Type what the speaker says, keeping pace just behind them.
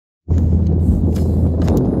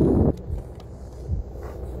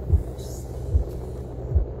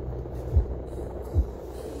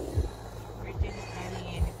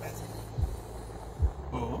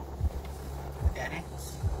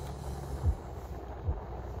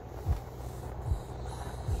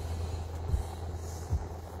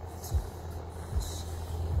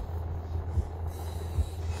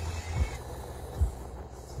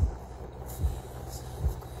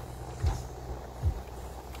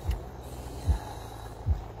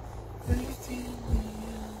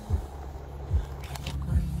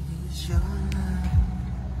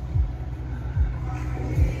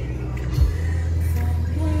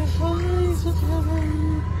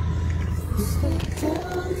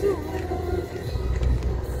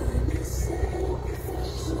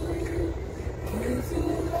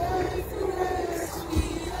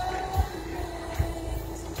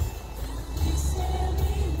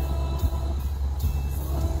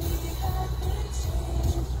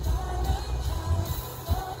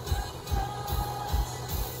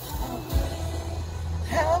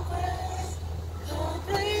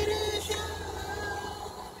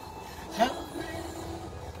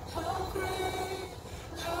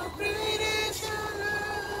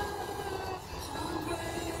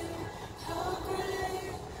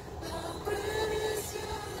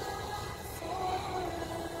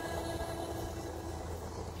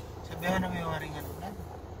Sabihan na may waringan ulan.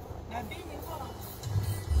 Dati yun ko.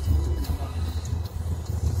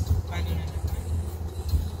 Paano na naman?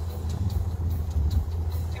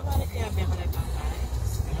 Eh, bakit kaya ba ko nagpapay?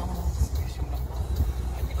 Alam mo, question lang po.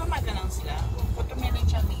 Di ba magalang sila? Kung tumirin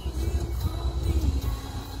siya may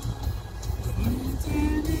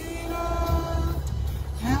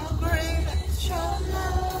How great is your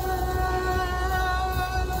love?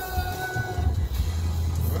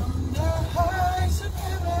 From the heights of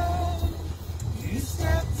heaven, you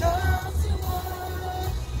step down to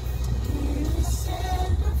earth. You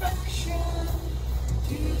send perfection.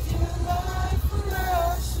 Give your life for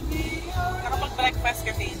us. We are. nakapag-breakfast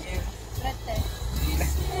ka, Angel. Latte.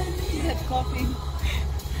 Latte coffee.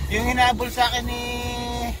 Yung hinabol sa akin ni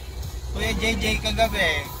Kuya JJ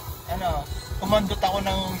kagabi, ano, kumandot ako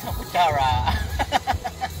ng isang kutsara.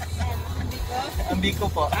 Hindi ko. Ang biko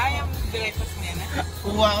po. Ay, ang breakfast niya na.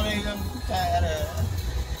 Kuha ko na isang kutsara.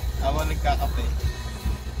 Habang nagkakape.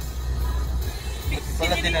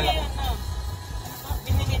 Pala dinala ko.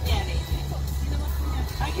 Binili niya rin. Ginawa ko niya.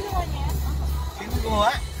 Ay, ginawa niya? Sino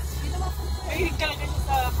gumawa? Ginawa ko niya. Ay, talaga siya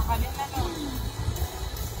sa kakanin na, no?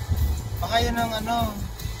 Baka yun ang ano,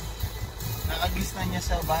 nakagis na niya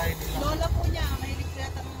sa bahay nila. Lola po niya. Mahilig po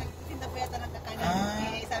yata nagtitinda po yata ng kakanin.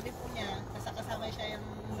 Ah. Eh, sabi po niya, kasama siya yung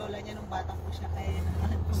lola niya nung bata po siya. Kaya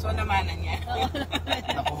So, namanan niya.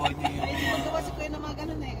 Nakuha niya Ay, di yung... magawa si Kuya ng mga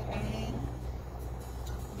ganun eh. Kakanin.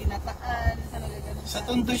 Ginataan. Sa nagaganon. Sa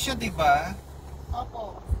Tondo siya, di ba?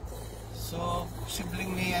 Opo. So,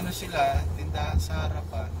 posibleng may ano sila, tindahan sa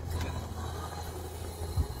harapan. Ganun.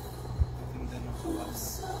 Tinda ng kawas.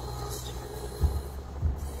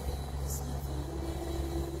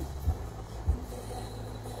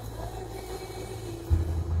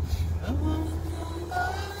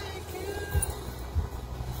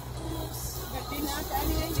 Birthday na ata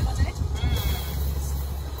ano yun, di ba tayo?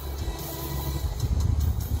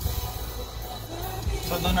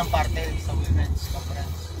 So, doon ang parte sa women's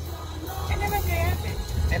conference. Ano na kaya, Ben?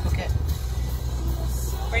 Eh, porque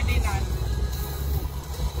Birthday na.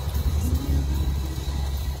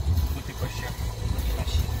 buti pa siya. Buti pa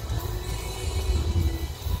siya.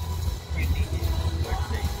 Birthday niya.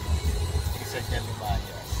 Birthday. Isa niya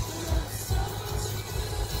lumayas.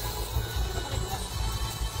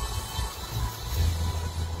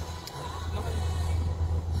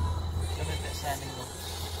 Sabi na sa aning mo.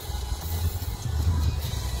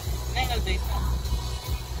 Nengal date na.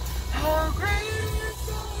 How great is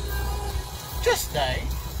your love? Tuesday.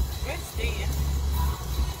 Wednesday, yan.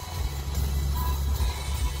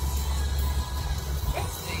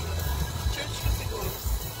 Wednesday. Church ko siguro.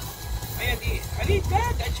 Ay, adi,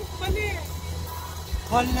 dad, achok pala eh.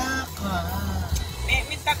 Wala ka.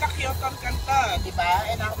 May taga-Kyoto ang kanta, di ba?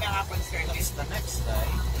 Eh, na nga concert. That's the next day.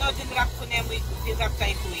 No, dinrap ko na mo, dinrap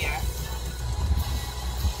tayo kuya.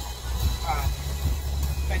 Ah,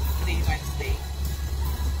 23 Wednesday.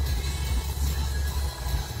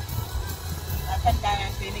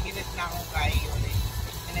 Natandaan, pinigilit na akong kaya yun eh.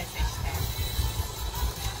 Minessage na.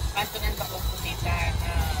 Kantunan ba kong kumita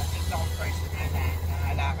na ito akong personal na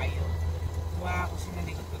nahala kayo. Wow, kung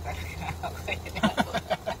sinalikot ko talaga ako kayo na ako.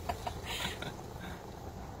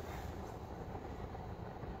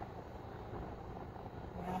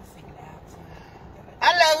 Wow, sigla.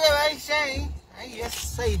 Hello, I say. Yes,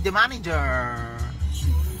 say the manager.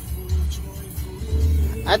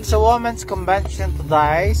 At sa Women's Convention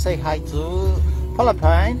today, say hi to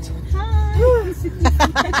Philippines.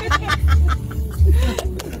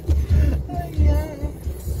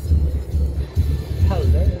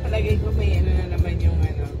 Hello. Palagay ko may ano na naman yung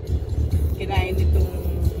ano, kinain nitong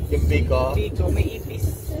Yung biko. biko, may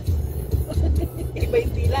ipis. Iba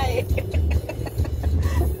yung tila eh.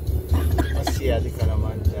 Masyali ka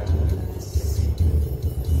naman dyan.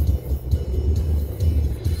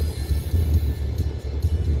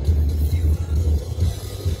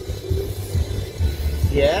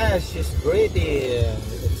 Yes, she's pretty.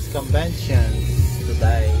 It's convention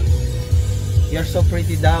today. You're so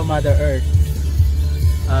pretty daw, Mother Earth.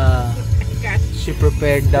 She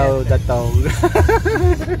prepared daw the tong.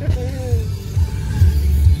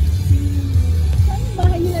 Saan yung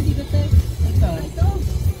bahay nila dito, Tek? Ito. Ito.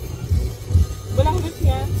 Walang roof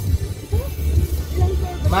yan. Ilang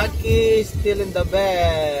floor ba? Maki still in the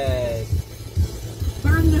bed.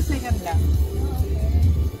 Parang na second lang.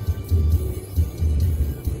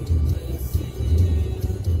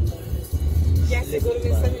 Kaya siguro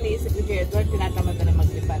minsan iniisip ni Kuya Edward, tinatamad na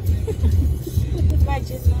maglipat.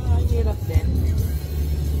 Imagine mo, ang hirap din.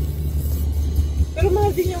 Pero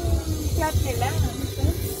mahal din yung flat nila.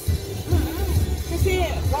 Kasi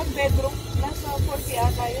one bedroom, nasa 40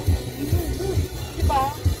 ata yun. Diba?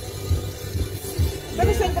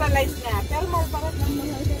 Pero centralized nga. Pero mahal pa rin.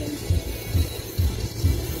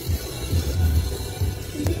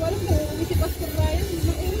 Hindi ko alam kung si Pastor Ryan,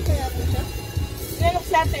 mag-iwan kaya po siya. Ngayon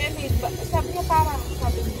si Ate Emid, sabi niya parang,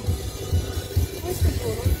 sabi niya, ay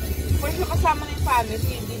siguro. Pwede siya kasama na yung family,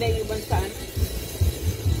 hindi na iwan saan.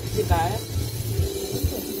 Diba?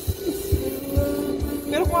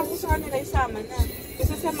 Pero kung ako sa kanila, isama na.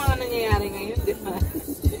 Kasi sa mga nangyayari ngayon, di ba?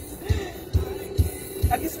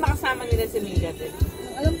 At least makasama nila si Mila din.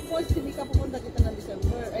 Alam ko, hindi ka pupunta dito ng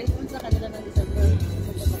December. Ay, punta sa kanila ng December.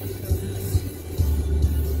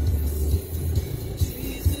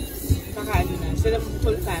 Baka ano na, sila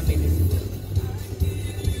full family.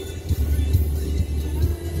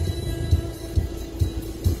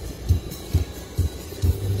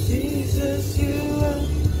 Jesus, you are.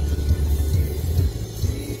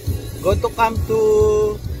 Go to CAM2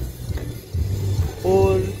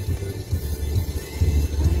 pool.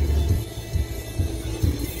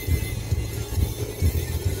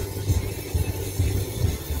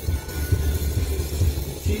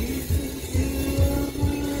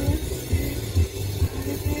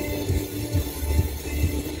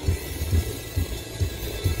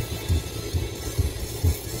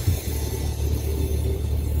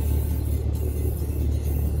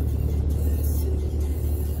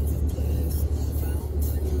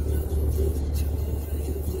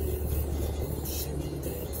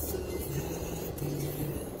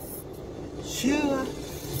 Sure.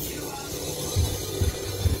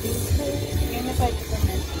 Yan na tayo sa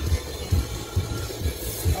net.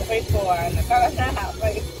 Okay po, natala na.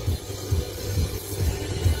 Okay.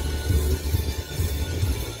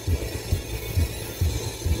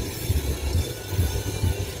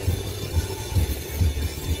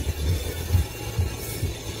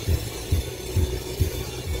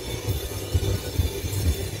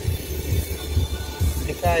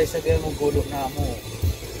 Kita isa kaya mong gulo na mo.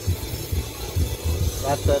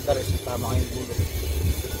 Rata dari sa tama kayong gulo.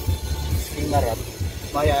 Sking narap.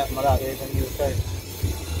 Maya malaki ng user.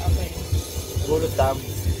 Okay. Gulo tam.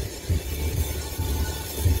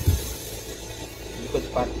 Likod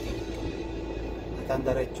party. At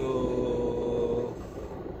diretso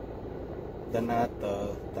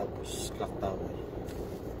Danata tapos Clock Tower.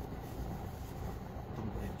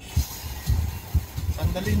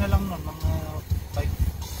 Sandali na lang nun, mga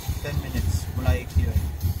 5-10 minutes mula IQ.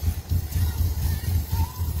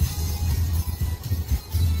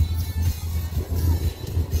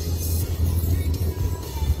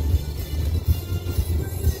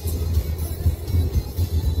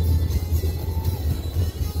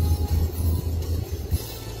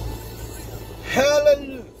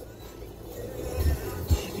 Hallelujah!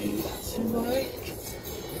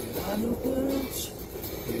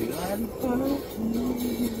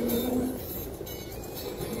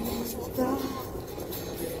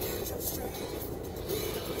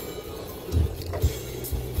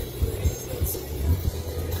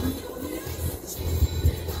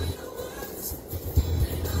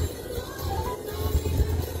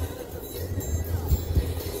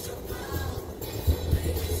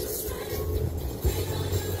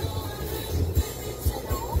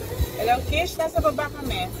 Hello, Kish. Nasa baba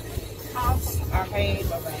kami. Okay,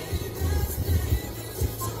 bye-bye.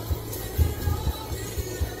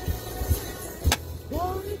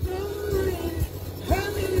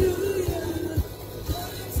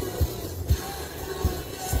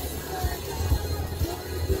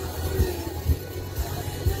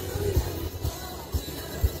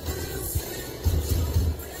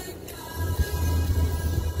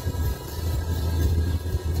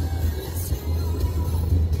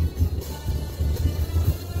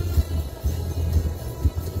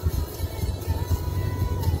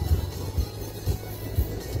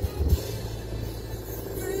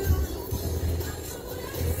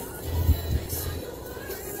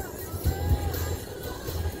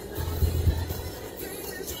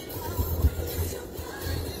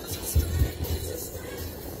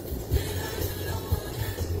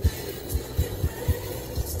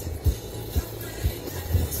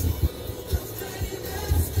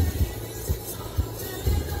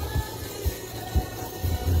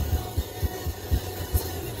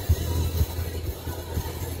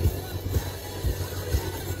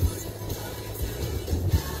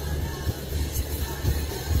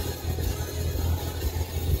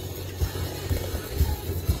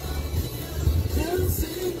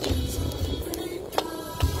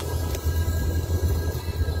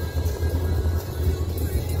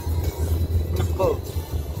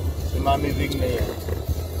 Mami Big na yan.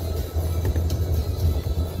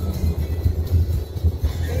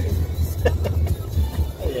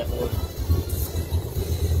 Ay, ako.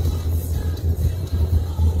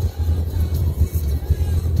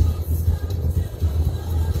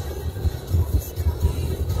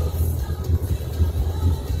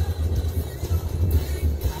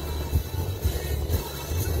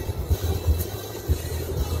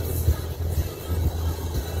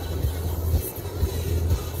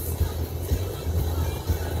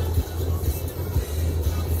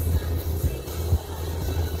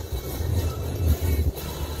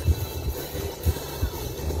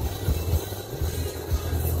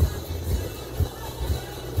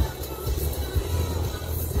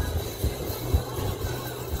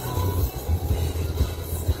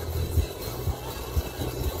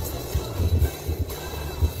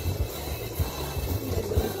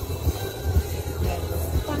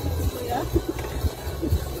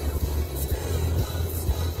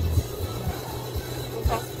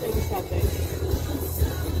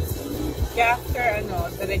 Kaya after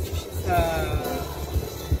diretso siya sa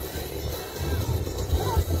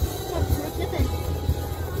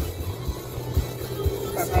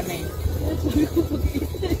Papanay.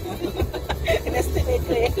 In-estimate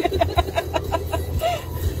ko eh.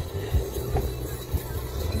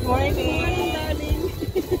 Good morning. Darling.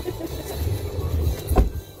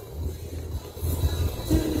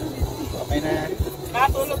 Okay na.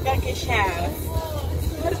 Nakatulog ka kay siya.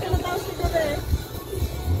 Meron ka na tao siguro eh.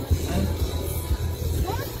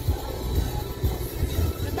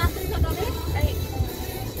 Natatay ka kami? Ay.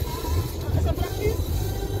 Sa practice?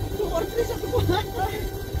 2 or 3 sa kubuhan.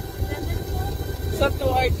 So 2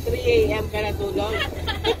 or 3 a.m. ka natulog?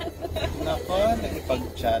 Nako,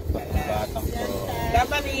 nagpag-chat pa ng batang ko.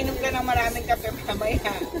 Dapat iinom ka ng maraming kape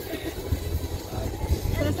mamaya.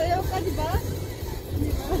 Nasayaw ka, di ba?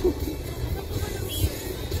 Di ba?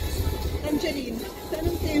 Angeline.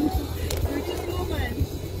 Anong team? Virtual woman.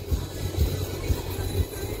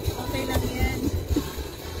 Okay lang yan.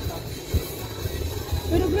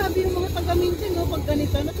 Pero grabe yung mga taga-mintin, no? Pag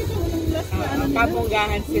ganito, nakita mo ng last na ano nila.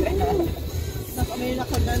 Pabunggahan sila. May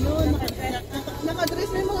nakaganon,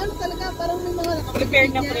 nakadress, may mga ano talaga, parang may mga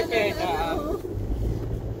Prepared na, prepared na. Oo.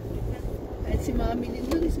 Kahit si mami din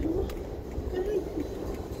doon, isa mo.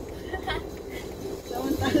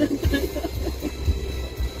 Samantalang tayo.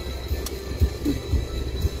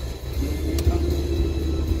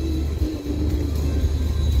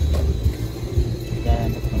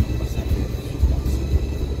 Ganap ko ng pasahin.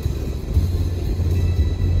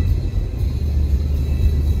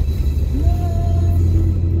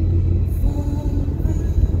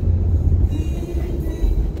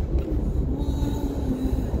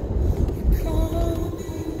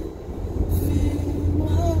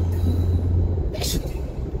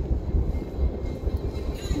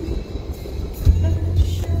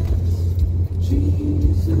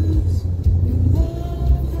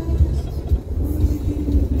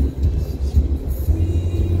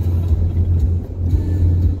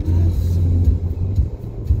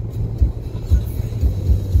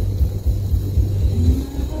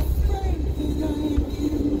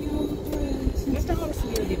 Basta ko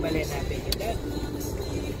rin yung di bale natin yun.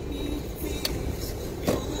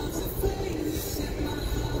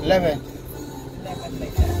 11. 11 ba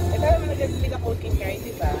siya? Ito naman nag-bili ako king kayo,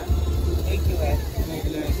 di ba? AQS.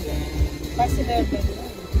 Pas 11.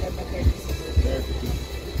 11:30 siguro. 30.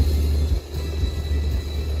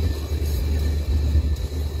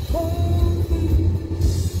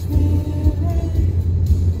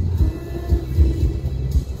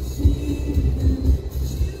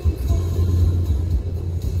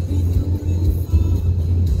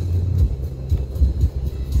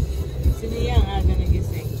 Si Nia nga aga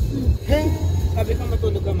nagising. Sabi ko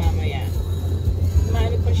matulog ka mamaya.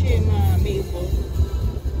 Maano pa siya, may upo.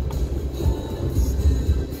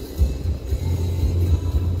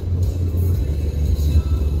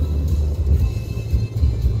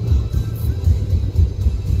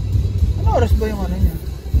 Ano oras ba yung ano niya?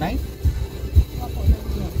 9?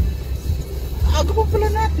 Aga pa pala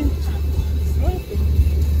natin.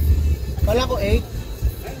 Kala ko 8.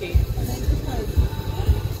 Okay.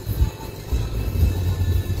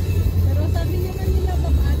 Pero sabi naman nila,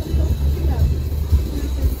 papaalam daw sila.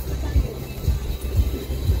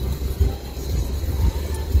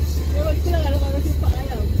 Ewan ko lang, alam ko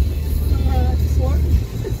paalam. Mga 4?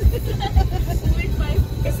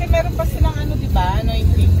 Kasi meron pa silang ano, di ba?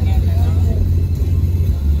 Anointing niya.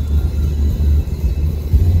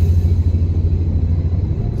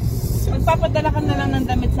 Magpapadala ka na lang ng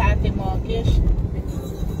damit sa ate mo, Kish.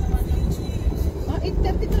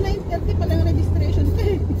 8:30 to 9:30 pa lang registration ko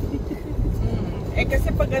eh. Kasi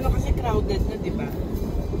pag ano kasi crowded na, di ba?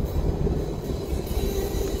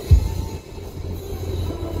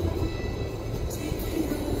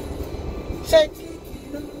 Check.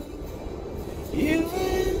 You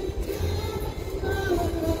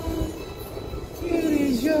it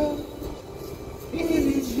is yours. It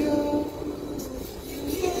is yours.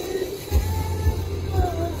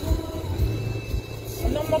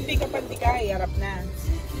 Anong mapick up ang tika, harap na.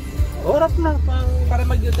 Orap na pa. Para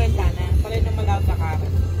mag-U-turn ka na. Para yung malawag na ka.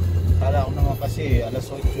 Kala ko naman kasi alas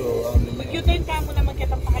 8 ang Mag-U-turn ka mo naman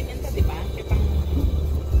kitang pakanyan ka, di ba? Kitang...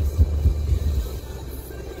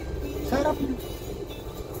 Sarap.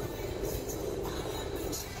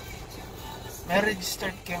 May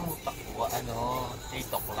registered kayong utak ko, 8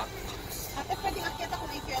 o'clock. Ate, pwedeng akyat ako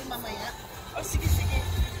ng AQL mamaya? Oh, sige, sige.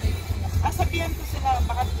 Sabihan ko sila,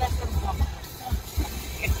 baka plus lang buha ko.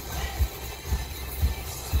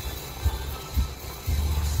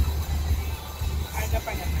 Aga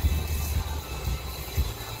pa naman.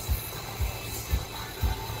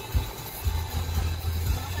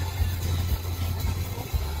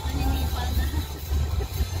 Naninipa na.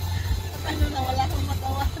 Ano na, wala akong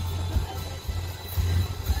magawa.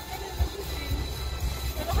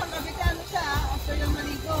 Pero kagabi ka ano siya, after yung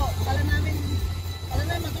maligo, kala namin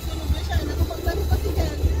matutulog na siya. Nakapaglaro kasi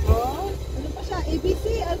dyan. Oh? Ano pa siya? ABC,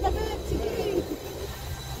 alphabet, sige.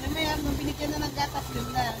 Namaya, nung binigyan na ng gatas, yun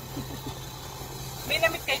na. May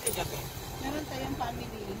namit kayo kagabi. Meron tayong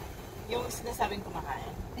family. Yung sinasabing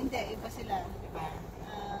kumakain. Hindi, iba sila. Diba?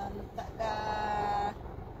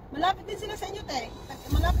 Malapit din sila sa inyo, te.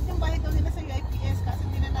 Malapit yung bahay daw nila sa UIPS kasi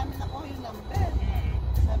hindi na namin nakuha yung number.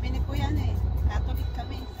 Sabi ni Kuya Catholic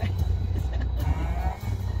kami.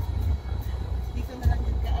 Dito na lang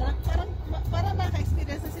din ka. Parang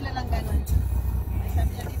naka-experience na sila lang ganun.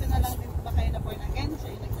 Sabi niya, dito na lang din ba kayo na born again?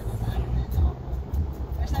 Siya yung nagtanong sa akin na ako.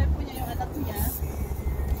 Pero sabi po niya yung anak niya,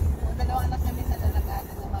 dalawang anak niya minsan na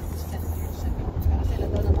nag-aaral na mag-Christian. Pero sila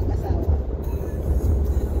daw na mag-asawa.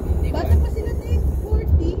 Bata pa sila, te.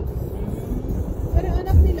 40. Pero yung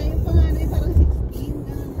anak nila, yung panganay parang 16.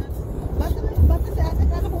 Ganun na. Bata si ate.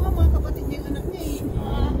 Kala ko nga mga kapatid niya yung anak niya eh.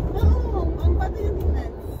 Oo, ang bata yung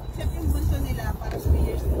tingnan. Except yung bunso nila, parang 3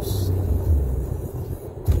 years old.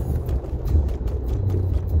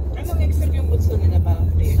 Anong except yung bunso nila parang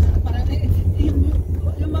clear? Parang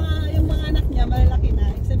yung mga anak niya malalaki na.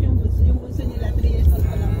 Except yung bunso nila, 3 years old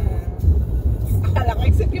pa lang. Akala ko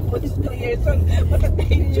except yung bunso 2 years old. Matanda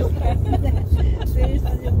yung joke na. 3 years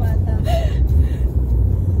old yung bata.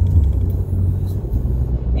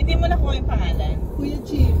 Hindi mo nakuha yung pangalan? Kuya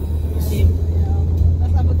Jim. Jim?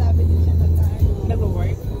 Tapos Abu Dhabi din siya nagkaano.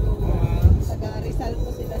 Nag-work? Taga-Rizal po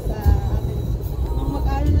sila sa atin. Nung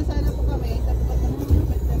mag-ano na sana po kami, sabi ko, ano naman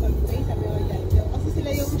pwede mag-pray? Sabi ko, dyan. Kasi sila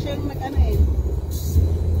yung siya yung nag-ano eh.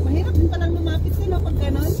 Mahirap din palang lumapit sila pag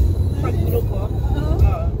ganon. Pag-grupo? Oo.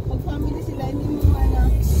 Oo. Pag family sila, hindi mo ano.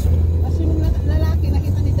 Tapos yung lalaki,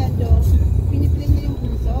 nakita ni Danjo, piniplay niya yung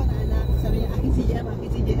bunso na anak. Sabi niya, akin si Jem,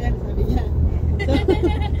 sabi niya. So,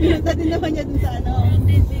 pinunta din naman niya dun sa ano.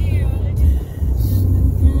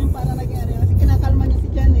 Yung parang nangyari. Kasi kinakalma niya si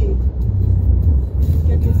Jan eh.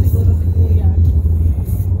 Kaya siguro si Kuya.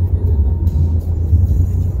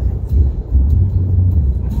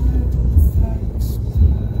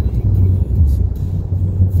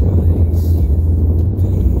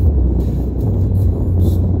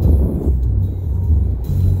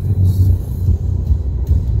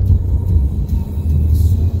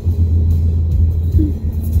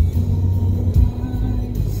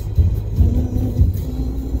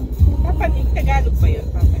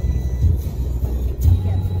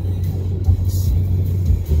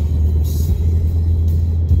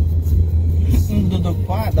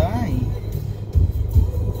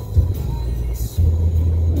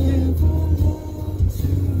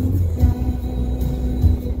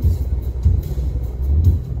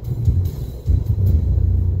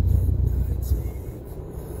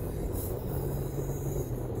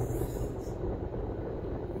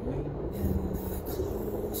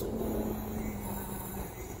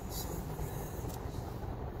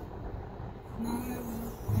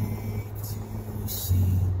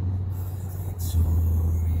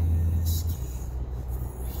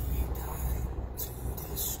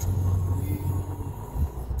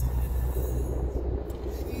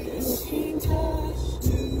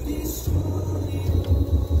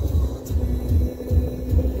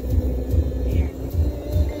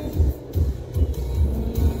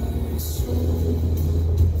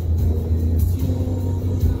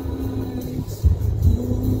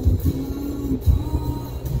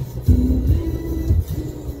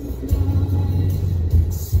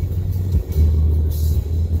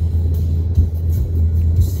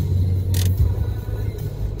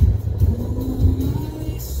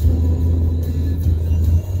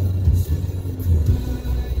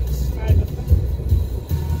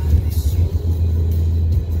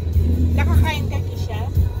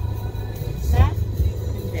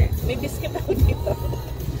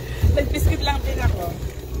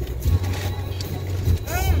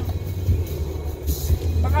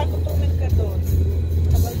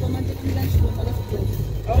 Ang lunch doon, alas 2.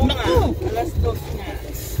 Oo nga, alas 2 nga.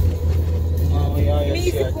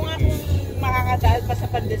 Iniisip ko nga kung makakadaan pa sa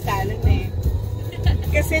pandesalan eh.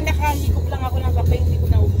 Kasi nakahigop lang ako ng kape, hindi ko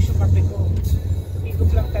naubos yung kape ko.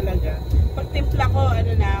 Higop lang talaga. Pag timpla ko,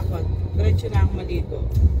 ano na ako, diretso na ako maligo.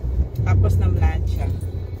 Tapos ng lansya.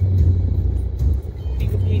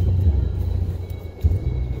 Higop-higop lang.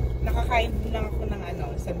 Nakakain din lang ako ng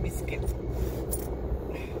isang biscuit.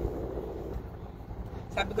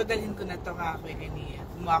 Sabi ko, dalhin ko na ito kakoy kaniya.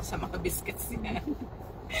 Kumuha ko sa mga biscuits niya.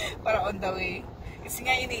 Para on the way. Kasi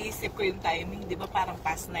nga iniisip ko yung timing, di ba parang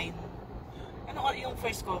past 9. Ano yung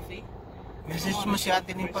first coffee? Message mo si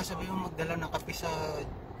Ate Ning pa, sabi mo magdala ng kape sa...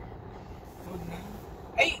 Huwag na.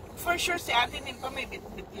 Ay, for sure si Ate Ning pa may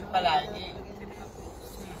bit-bit yun palagi.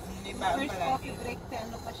 May baon First palagi. coffee break,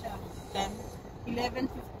 ano pa siya? 10?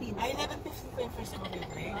 11:15. Ay, 11:15 pa yung first coffee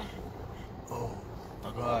break. Oh,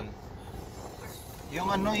 tagal. Yung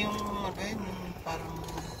yung parang...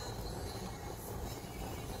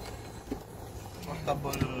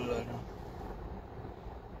 portable,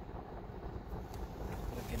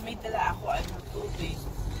 May dala ako, tubig.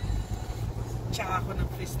 Tsaka ako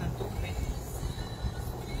nag-freeze ng tubig.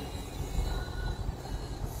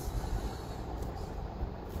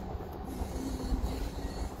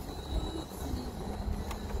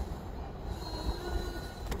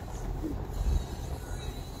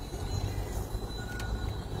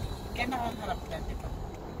 Kaya nakakaharap na, di ba?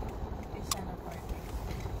 Isa na party.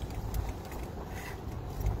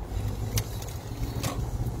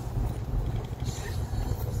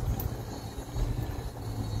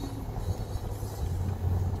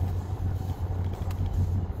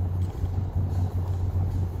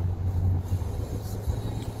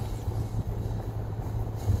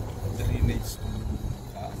 drainage.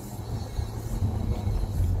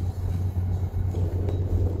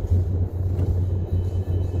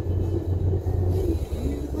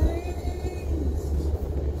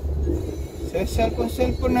 Sa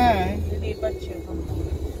cellphone na eh. Lilipat siya.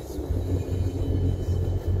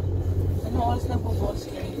 Ano oras na po, boss?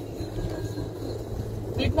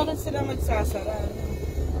 Late naman sila magsasara.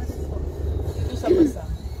 Dito sa basa.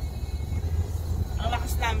 Ang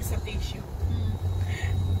lakas namin sa tissue.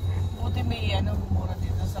 Buti may mura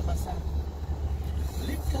dito sa basa.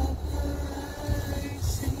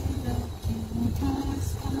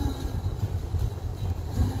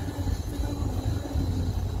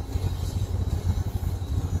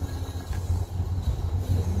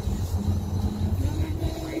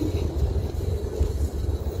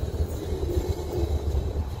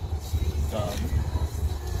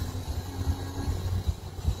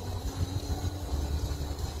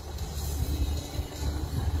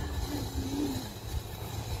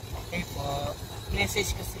 Okay po.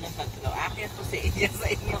 Message ko silang tatlo. Akin to sa inyo, sa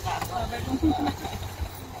inyo ka. Walang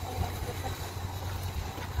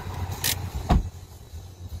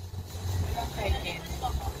kainin.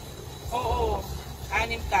 Oo.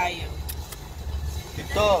 6 tayo.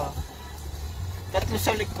 Ito. 3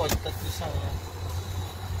 sa likod, 3 sa...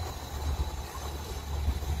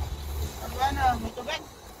 Ano? May tubig?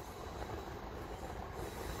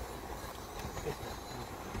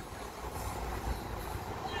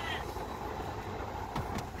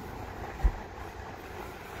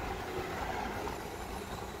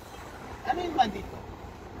 Ano yung ba dito?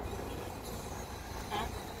 Ha?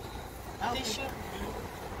 Okay. Tissue.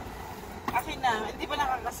 Akin na. Hindi ba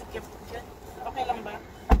nakakasikip dyan? Okay lang ba?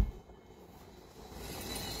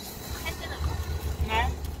 Na?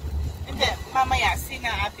 Hindi. Mamaya.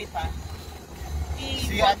 Sina ate pa.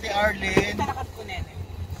 Si Ate Arlene. Tarakat ko nene.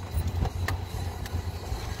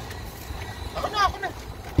 Ako na.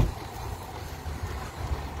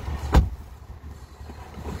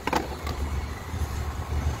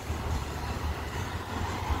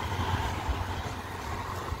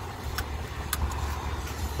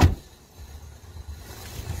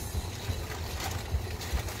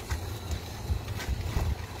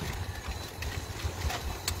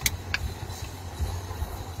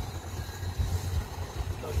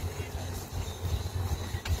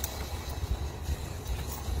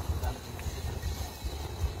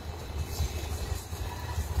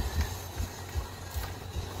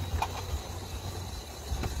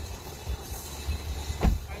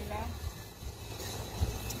 Ala.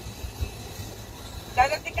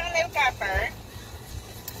 Dadating kang nail cutter.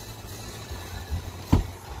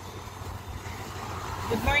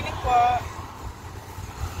 Good morning po.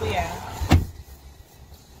 Kuya.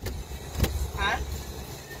 Ha?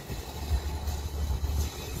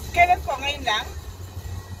 Kailan po? Ngayon lang?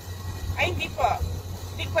 Ay, hindi po.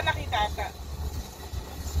 Hindi ko nakita ata.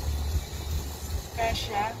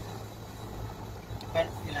 Kasha. Pero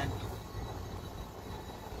ilan?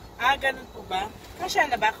 Ah, ganun po ba? Kasya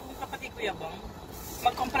na ba kung kapatid Kuya Bong?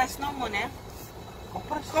 Mag-compress na muna?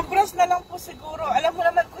 Compress na lang po siguro. Alam mo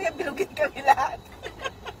naman Kuya, bilugin kami lahat.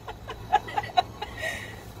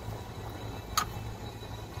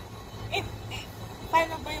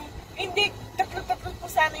 Paano ba yung... Hindi, tatlo-tatlo po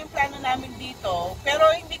sana yung plano namin dito.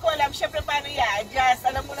 Pero hindi ko alam, syempre paano i-adjust.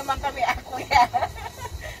 Alam mo naman kami, Kuya.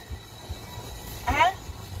 Ha?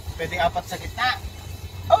 Pwede 4 sa gitna.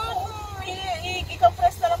 Oo,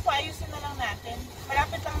 i-compress na lang po, ayusin na lang natin.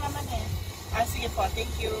 Malapit lang naman eh. Ah, sige po,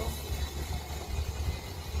 thank you.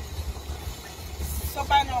 So,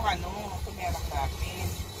 paano tumerang natin?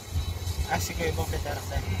 Ah, sige, ibang betar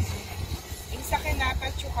sa Yung sa kinata,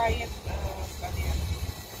 tsukayat,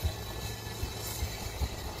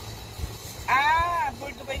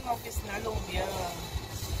 bordo ba yung office na? Lumbia.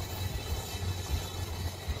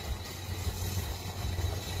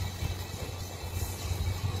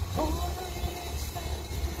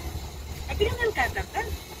 At yung nangkatatan?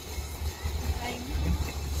 Ay,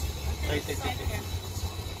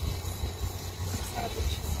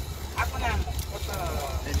 ako na.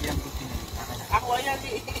 Ako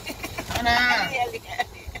ayali. Ano? Ayali.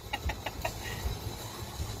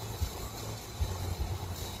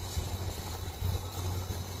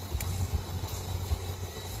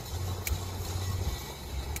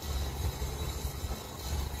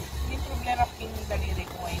 Yung problema king daliri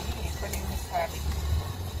ko ay hindi. Pwede yung misari.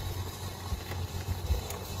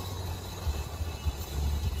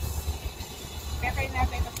 Kaya kayo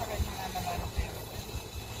natin ito sa kanya na naman.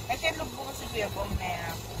 Ito yung lugbo ko si Kuya Bong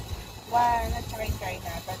na one at saka yung kain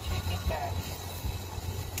nata, chicken curry.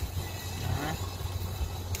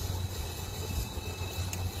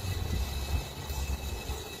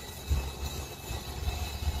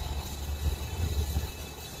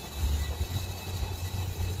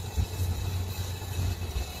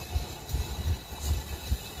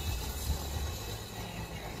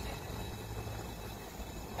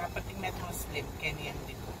 Dapat yung metro slip, kanya yan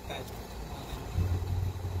dito.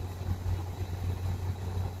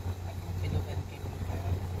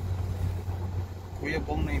 Kuya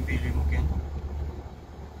Bong na yung pili mo, Ken.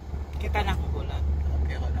 Kita na akong bulan.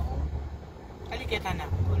 Okay ka na ko. Kali kita na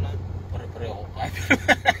akong bulan. Pare-pare ako kahit.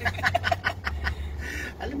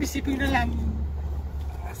 Alam, isipin na lang.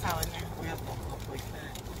 Asawa niya. Kuya Bong, kapoy na.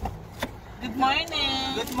 Good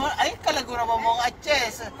morning! Good morning. Ay, kalago naman mga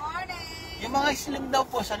atches. Good morning! Yung mga slim daw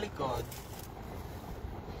po sa likod.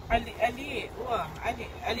 Ali,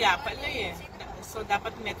 pala eh. So,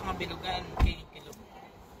 dapat may itong bilugan kay Kilo.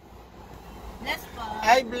 Bless po.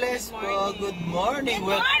 Ay, bless po. Good morning.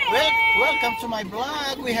 Welcome to my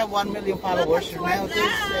vlog. We have 1 million followers now.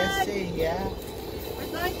 This is yeah. We're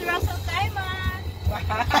going to Russell Diamond.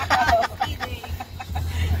 Wow! Kidding.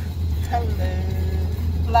 Hello.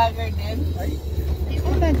 Vlogger din. Ay,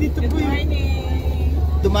 nandito Good po yung... morning!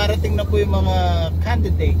 Dumarating na po yung mga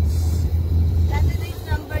candidates. Candidate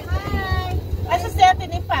number 3. Asa si Ate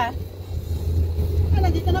Nipa?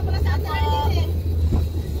 Nandito na pala sa atin.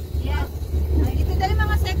 Yes. Dito dali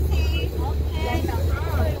mga sexy. Okay.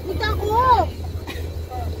 Punta ko.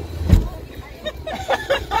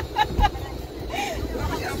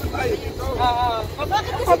 Oo.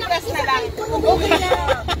 Compress na lang. Okay na.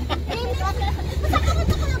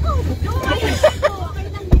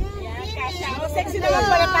 Yan, kasha. Oh, sexy naman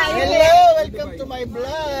pala tayo. Hello! Welcome to my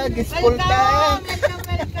vlog. It's full time.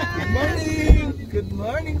 Good morning. Good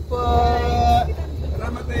morning po.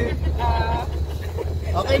 Salamat eh.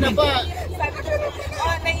 Okay na ba?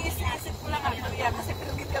 Naiisip ko lang ako yan kasi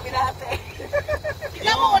pinugit kami lahat eh.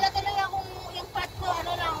 Tignan mo, wala talaga akong yung part ko,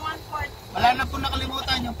 ano lang, 1/4. Wala na po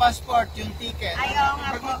nakalimutan yung passport, yung ticket. Ayaw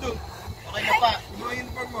nga po. Okay na pa. Yung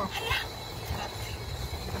uniform mo.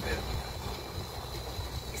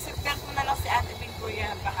 Isipkan ko na lang si Ate Bing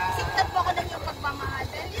Kuya. Baka Siktap po ako ng yung pagmamahal.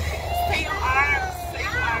 sa yung arms. Sa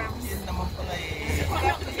yung arms. Yun naman pala eh.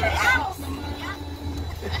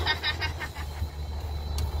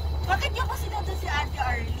 Bakit yung kasi nandun si Ate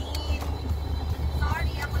Arlene?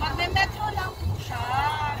 Sorry, ako magme-metro lang po siya.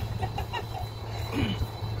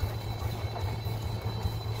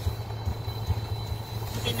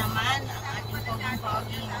 Hindi naman ang ating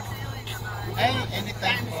poging-pogi. Ay,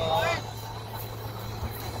 anytime po.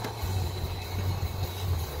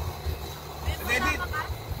 David,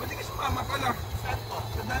 buti ka sumama pala.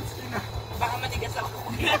 Sa dance din ah. Baka manigas ako.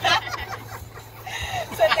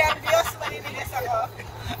 Sa nervyos, maninigas ako.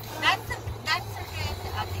 Dancer kaya si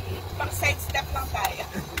Ate. Pang side step lang tayo.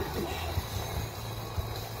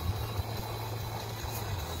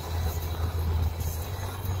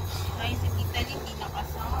 Ngayon si Italy, hindi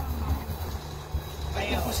nakasama.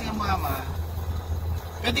 Pwede po siyang mama.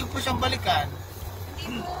 Pwede po siyang balikan. Hindi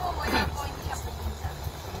Hindi po, wala po, hindi siya pupunta.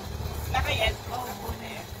 Naka-yan po.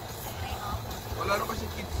 Wala rin kasi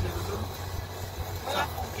kids nila doon. Wala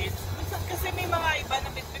pong kids. Minsan kasi may mga iba na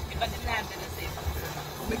bit-bit, iba din nadala sa iba.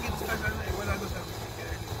 May kids ka sana eh. Wala doon sa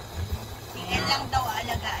TL lang daw,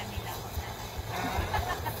 alagaan nila.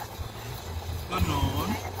 Ganon.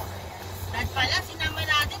 Dahil pala, sinama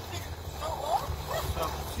natin, oo.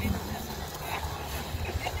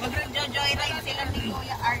 Mag-joyride sila ni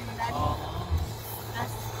Kuya Arnold.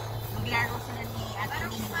 Tapos, maglaro sila ni Ate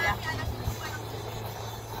Lilia.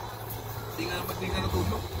 Di nga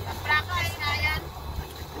natulog. Practice na yan.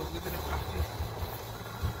 Huwag na din ang practice.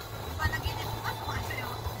 Di ba naginip ko? Ano ka sa'yo?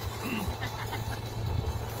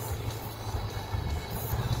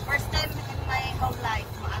 First time in my whole life,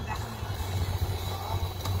 maaga kami.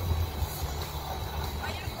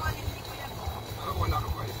 Ayun ko, hindi ko yan. Wala ka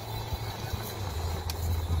pa eh.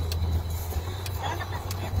 Anak na si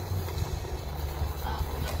Jen.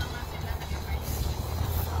 Ulit na nga sila nag-emerge.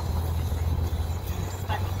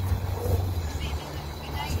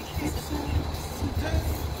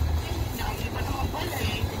 Nakikita naman pala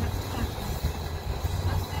eh.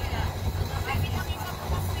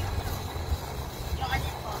 Yung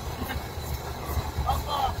alin po?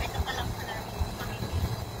 Opo, ito pa lang pala.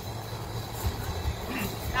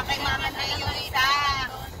 Nakailangan na yung isa.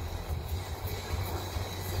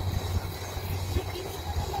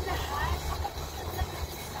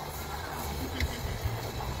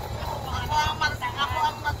 Ako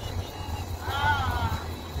ang mag-ibig.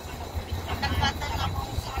 Nagpatan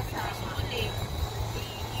akong sa uli.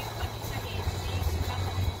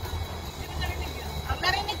 Ang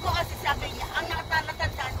narinig ko kasi sabi niya, ang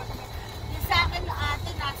natatandaan ko sabi, yung sa akin na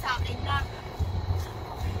ate, nasa akin na.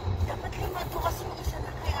 Dapat lima to kasi yung isa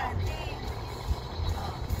na kay ate.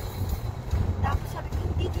 Tapos sabi ko,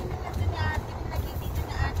 hindi din na natin ni ate, pinagay dito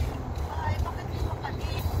na ate. Ay, bakit lima pa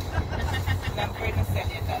din? Number na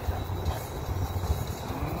selya data.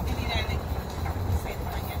 Hindi na nag-send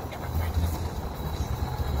pa niya.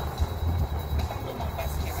 Kapag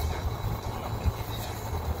lumabas niya ka na.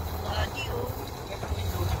 Ate, oh. Kapag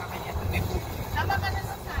window na kakanya. May book. Tama ka na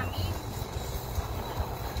sa amin.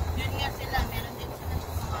 Yun nga sila, meron din sila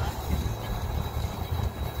sa mga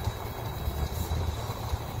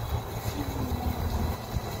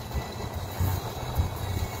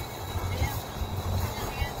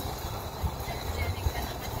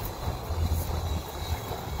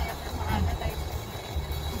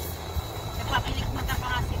napapilik mata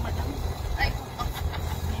pa kasi madam. Ay,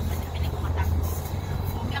 may manipilik mata.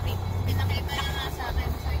 Bumiyaki. Pinakita na nga sa akin.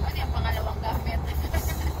 Sabi ko, ano yung pangalawang gamit?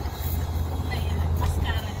 Una yan.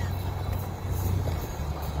 Mascara na.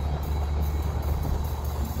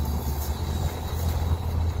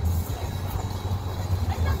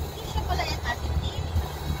 Ay, hindi siya pala yan ating team.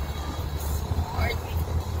 Or hindi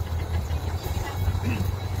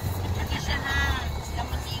siya na.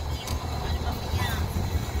 Lamatiki yung ano ba niya.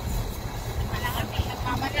 Malaki.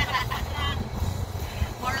 Nagmamalaki lang.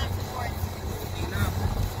 Moral support.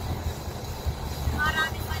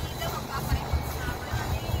 Maraming mali daw magpapareport sa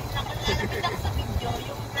akin. Nakalapit ako sa video,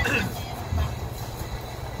 yung present na yan.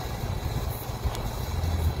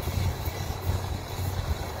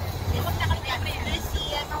 Di ba nakakita? There's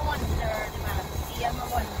CM Wonder, di ba? CM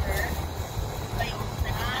Wonder. Diba yung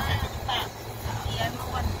nakikita pa? CM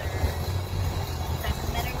Wonder. Doesn't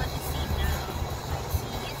matter what you see now. I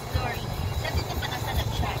see his story. Dati di pa nasa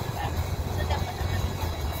nag-share, diba? So dapat na namin.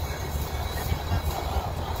 Kasi diba?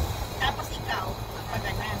 Tapos ikaw,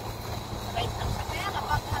 pagana. Right lang. Kaya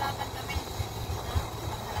kapag harapan kami.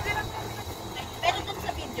 Pero dun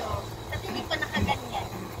sa video, dati hindi pa nakaganyan.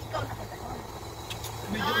 Ikaw nakaganyan.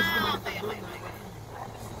 Medyo kasi kumalitan kaya doon.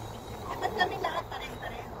 ba't kami lahat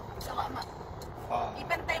pareho-pareho? So, Oh.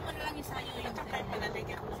 ipantay mo na lang yung sa'yo yung Kahit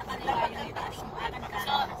pinalagyan ko sa sa kanila yung itaas mo akan ka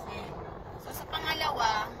kasi. So, sa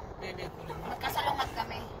pangalawa, magkasalungat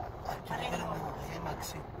kami. Pareho.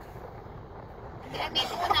 Hindi,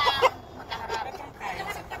 dito ko na magkaharap.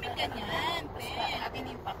 Magkaharap kami ganyan, pe. At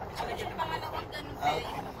hindi pa. So, yung pangalawang ganun, pe,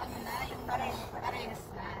 yung ano na, yung parehas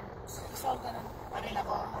na. So, ganun, pareho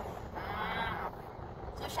ako.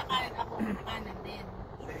 So, siya kanan ako, kanan din.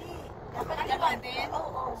 Hindi. Dapat ganun din?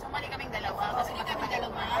 Oo. So, mali kaming dalawa. Kasi hindi kami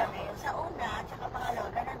dalawa. Sa una, tsaka pangalawa,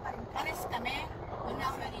 ganun pa rin. Pares kami. Doon na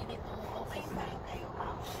ako nalilito. Okay pa rin kayo.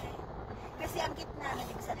 Okay. Kasi ang gitna na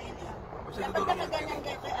din sa sarili. Dapat nakaganyan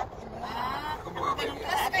kayo kay Ate Ella. Ganun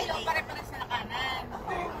ka. Kasi kayo, pare-pares na kanan.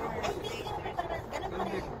 Ay, hindi. Ganun pa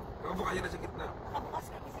rin. Nakabuka yan na sa gitna. Nakabukas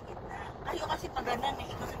kami sa gitna. Kayo kasi pag ganun,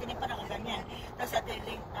 ikaw sa tinig pa nakaganyan. Tapos Ate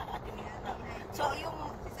Ella, so, yung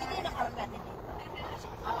sino yung nakarap natin dito?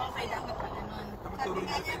 Okay, dapat pa ganun. Dapat tulong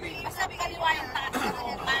sa sarili. Basta kaliwa yung taas.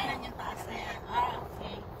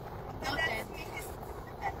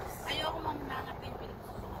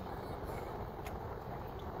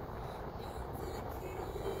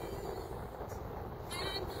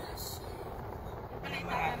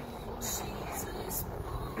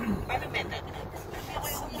 Paano method? Sabi ko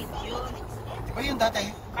yung video. Di ba yung dati?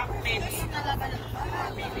 Cocktail. Nalaban lang.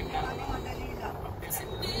 Madali lang. Madali lang.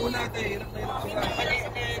 Una tayo, hirap na hirap sila.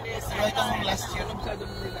 Pero itong last year. Masyado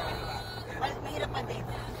mo nila. Mahirap pa din.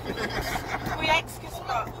 Kuya, excuse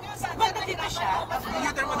po. Ba't dito siya?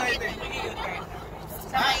 U-turn mo tayo tayo. U-turn.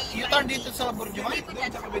 U-turn dito sa Burjuman? Doon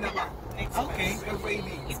sa kabila pa. Okay. L5.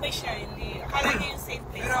 Iba siya, hindi. Akala niya yung same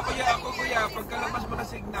place. Pero ako kuya, pagkalabas mo na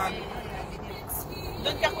signal,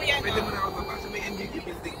 Doon ka kuya, no? pwede mo na ako baba sa may NGQ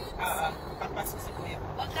building. Papasok si kuya.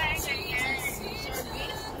 Okay, ganyan.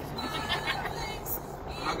 Service.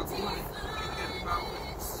 Aga ko nga eh. Kaya ba ako?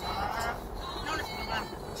 Nolas pa ba?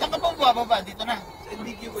 Saan ka pa bumababa? Dito na. Sa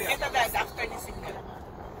NGQ kuya. Ito dad, after ni signal.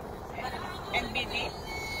 NBD?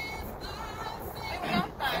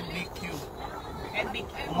 NBQ.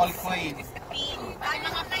 NBQ. Umalcoin. Pin. Ay,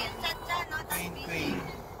 mga kayo chat-chat, no? Queen Queen.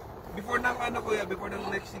 Before ng ano kuya, before ng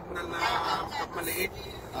next signal na maliit,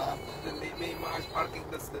 then may mga sparking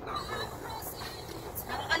dots doon na ako.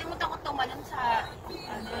 Nakakalimutan ko tumalon sa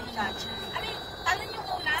chat. Talon yung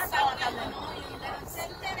una, bawat talon. Yung talon,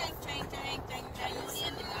 tereng, tereng, tereng, tereng, tereng. Yung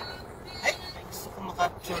yan, di ba? Ay, gusto ko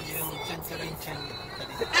makapture yung chen-chen-chen.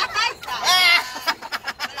 Ay, sa!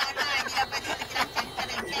 Wala na, hindi na pwede tignan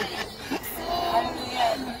tereng, tereng. Ano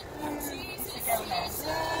yan? Sigaw na.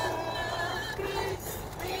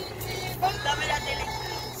 Dami natin eh.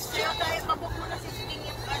 Kaya tayo mabuk muna si Sting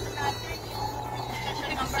yung ano natin, yung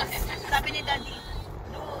special number. Sabi ni Daddy,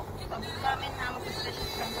 no, pabuk namin na mag-special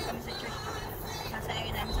number kami sa church. Nasa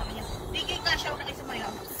area namin, sabi niya, di kayo kasyaw na kayo sa mayo.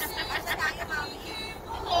 Asa tayo, mami?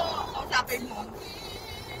 Ito, kausapin mo.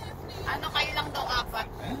 Ano kayo lang daw, 4?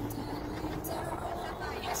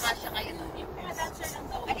 Kasya kayo doon. Mga dancer lang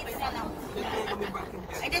daw. Ay, dito na lang. Dito kami parking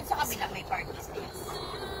dyan. Ay, dito sa kabila may parking space.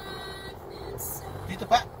 Dito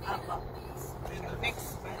pa? Apo.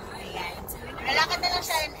 Next. Ayan. Lalakad na lang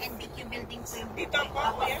siya ng NBQ building po yung Dito po,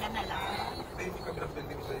 Apo, kuya? ka na lang. Tayo yung kabilang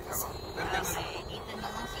building sa isa. Ganda na. Okay, dito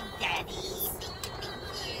naman si Daddy. Thank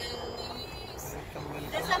you. Welcome,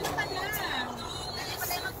 Kasama welcome. ka na. Dali pa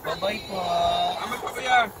tayo mag- Bye-bye po. Amat pa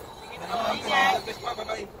kuya. Kuya. Best pa,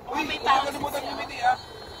 bye-bye. Oh, Uy, may huwag tao. kalimutan yung midi ah.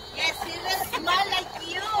 Yes, he will smile like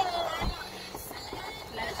you.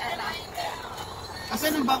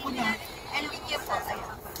 Asan ang bako niya? NBQ po.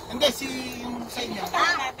 Ayun. Hindi, yung sa inyo.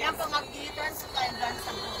 Yan po, mag-u-turn sa tayo dyan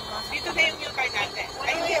sa Burgos. Dito na yung U-turn natin.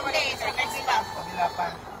 Ay, hindi. Wala Hindi, yung sa U-turn. Next kabila. Kabila pa.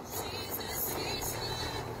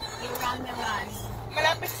 Yung round na round.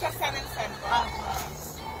 Malapit sa San and San po. Apo.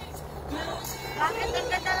 Bakit ang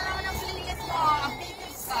ganda na naman ang pilihan mo?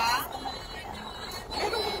 Updated ka?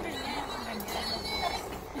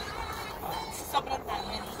 Sobrang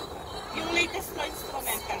dami. Yung latest ko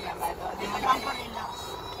instrumental naman. Di ba? Ang relax.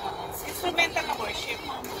 Instrumental na worship.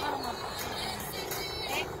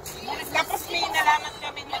 Eh, tapos may nalaman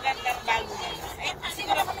kami magandang bago na. Eh,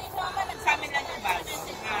 siguro sa amin lang yung bago.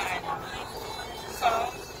 Na ano. So,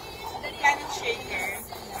 Planet Shaker.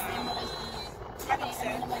 Ano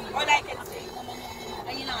sir? All I can say.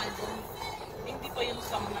 Ayun ang album. Hindi po yung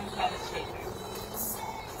song ng Planet Shaker.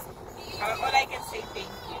 All I can say,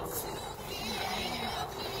 thank you.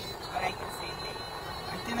 All I can say, thank you.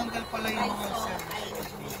 Ay, tinanggal pala yung mga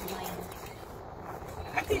service.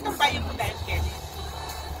 At dito pa yung dahil Kelly.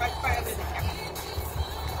 Pagpaano din kami.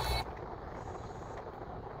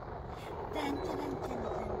 Tan, tan, tan, tan,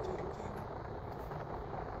 tan,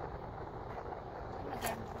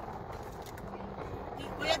 tan.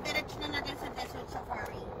 Kuya, diretso na natin sa Desert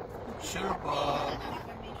Safari. Sure po.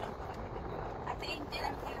 Ate, hindi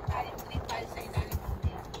lang tayo sa ilalim ng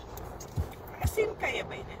diyan. Asin kaya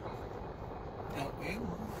ba yun? Okay.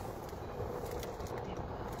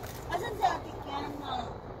 Asan si Ate Kian na?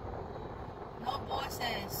 No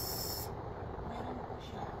boses. Meron po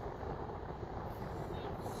siya.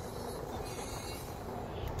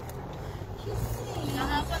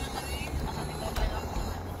 Nakapag nakapag lang ako.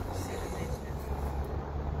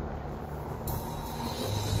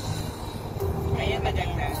 Kaya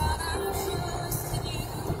maganda.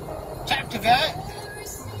 Check to go.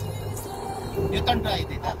 You turn right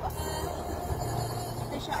dito.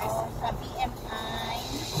 Ito siya sa BMI.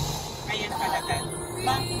 Ayan talaga.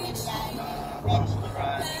 Bank Million.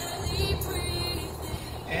 Right.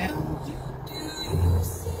 And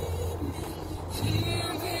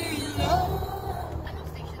Anong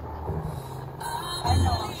station?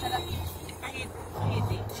 Ano? Sarap. Kahit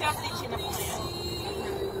hindi. Shop din siya na po yan.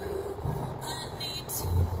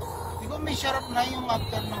 di ba may sharap na yung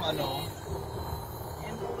after ng ano,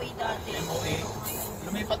 MOA dati. MOA?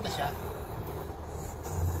 Lumipat na siya.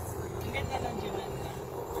 Ang ganda ng Joanna.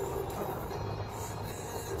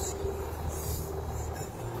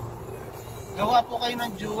 Gawa po kayo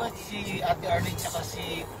ng duet si Ate Arlene tsaka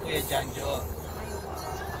si Kuya Janjo.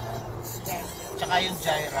 Tsaka yung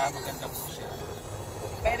Jaira, maganda po siya.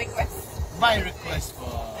 By request. By request po.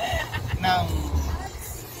 Ng...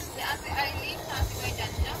 Si Ate Arlene, si Kuya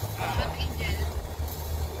Janjo, Ate Angel.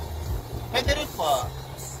 Pwede rin po.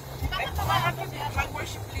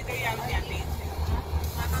 Mag-worship leader yan si Ate Angel.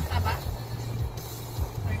 Makanta ba?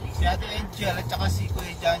 Si Ate Angel at saka si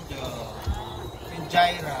Kuya Janjo. Yung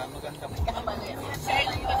Jaira, maganda po.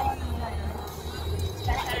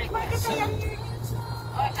 So,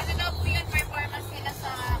 Ano daw po yun, performance nila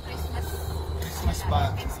sa Christmas Christmas pa.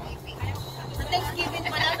 Thanksgiving. Sa Thanksgiving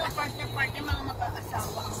pala, no, partner-partner, mga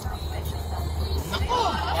mag-aasawa ang mga special daw. Naku!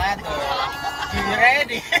 Mother! Be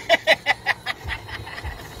ready!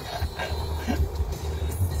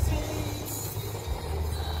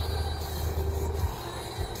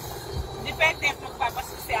 Depende kung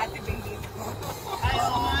magpapasko si Ate Benguin mo. Ay,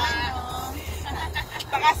 oo nga, no.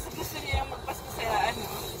 Baka gusto niya yung magpasko sa ano.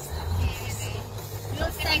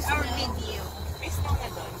 We'll send our video. Please no na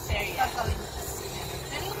doon, Serya. Kakawin.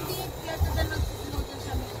 Pero hindi, yata na nagsusunod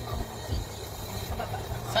sa mismo city. Sa baba.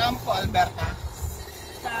 Saan po, Alberta?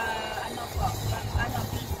 Sa, ano po,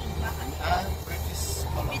 BC ba? Ano? British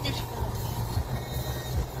Columbia. British Columbia.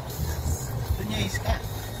 Tunyais ka.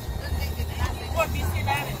 Po, busy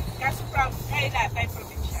na rin. Kaso kaya tayo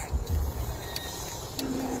provincial.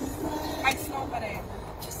 Mag-snow pa rin.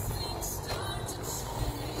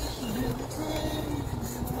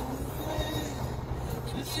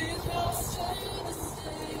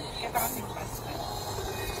 Kaya kasing Pasko.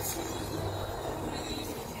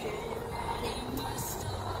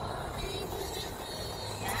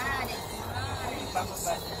 Yan, Ay,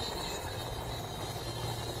 bababa na.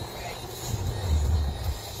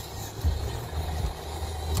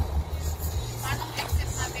 paano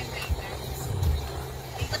accept natin later?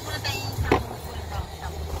 Ikot muna tayo yung sa full round.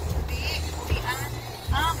 Uwian.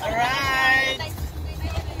 Alright.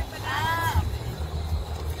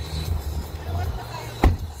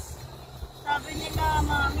 Sabi nila,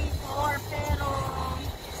 Mami, 4, pero...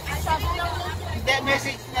 sabi lang Hindi,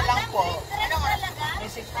 message na lang po. ano talaga?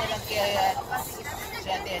 Message na lang kaya si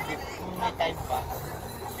Ate Edith kung may time pa.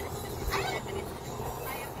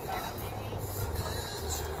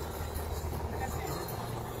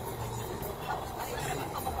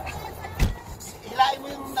 Hilain mo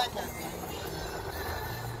yung natan.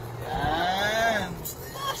 Yan.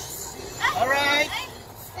 Alright.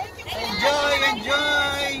 Enjoy,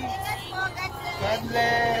 enjoy. God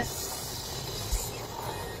bless.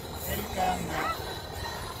 Welcome.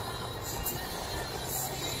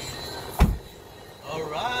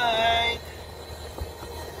 Alright.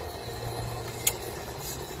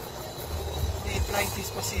 They like this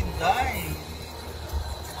pa si Inday.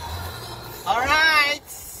 Alright.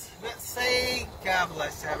 Let's say God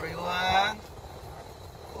bless everyone.